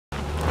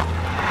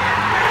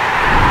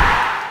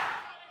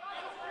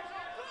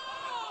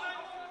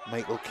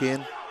Michael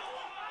Caine.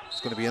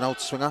 It's going to be an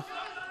outswinger.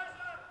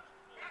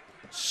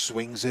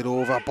 Swings it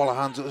over. Ball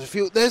hands.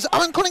 There's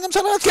Aaron Cunningham's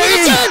header. It's in!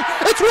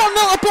 It's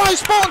 1-0 to Blyth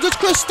Spartans. It's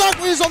Chris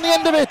Stackley's on the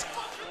end of it.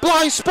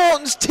 Blyth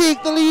Spartans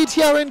take the lead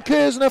here in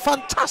Curzon. A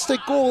fantastic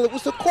goal. It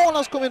was the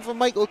corners coming from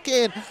Michael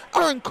Caine.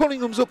 Aaron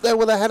Cunningham's up there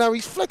with a header.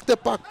 He's flicked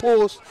it back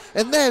post.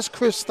 And there's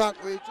Chris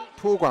Stackley.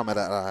 Programme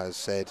editor has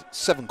said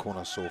 7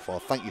 corners so far.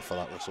 Thank you for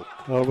that, Russell.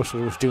 Oh,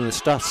 Russell was doing the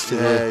stats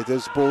today. Yeah,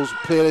 there's balls.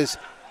 Players.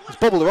 It's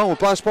bubbled around with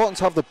Blyth Spartans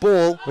have the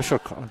ball.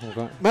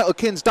 Michael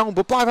Caine's down,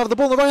 but Blyth have the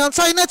ball on the right hand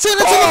side. And it's in.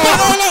 It's in the back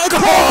of the net.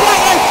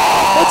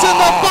 It's in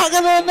the back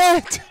of the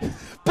net.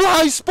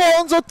 Blyth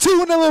Spartans are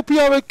 2-0 up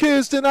here at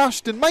Curzon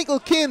Ashton. Michael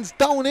Caine's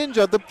down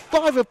injured. The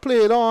Blyth have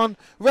played on.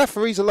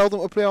 Referees allowed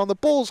them to play on. The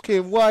balls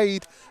came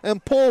wide,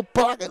 and Paul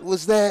Blackett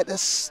was there to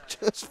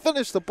just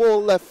finish the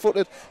ball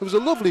left-footed. It was a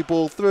lovely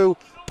ball through.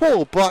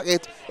 Paul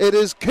Blackett. It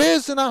is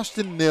Curzon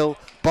Ashton 0,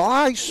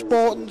 Blyth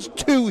Spartans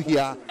 2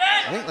 here.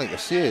 I think, like I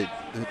said,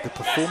 the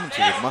performances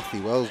of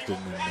Matthew Wellsden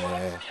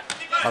and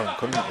Aaron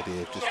Cunningham today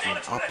have just been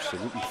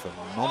absolutely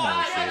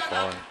phenomenal so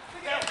far.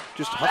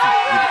 Just haven't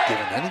really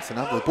given anything,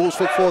 have they? The ball's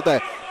flicked forward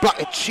there.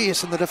 Blackett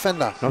chasing the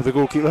defender. Now the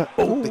goalkeeper.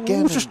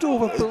 Again, just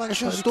over Blackett's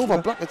just over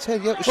Blackett's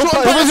head. Yeah,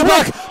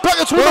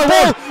 Blackett's with the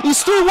ball. He's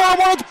still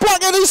 1-1.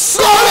 Blackett is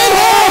sliding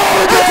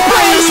home.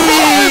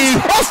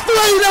 It's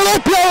 3-0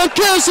 up here at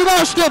Curzon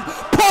Ashton.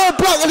 Paul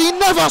Blackett, he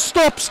never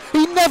stops.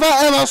 He never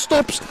ever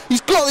stops.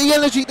 He's got the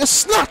energy to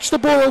snatch the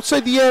ball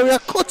outside the area,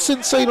 cuts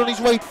inside on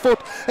his right foot,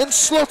 and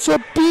slots a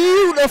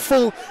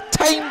beautiful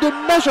timed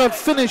and measured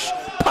finish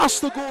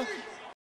past the goal.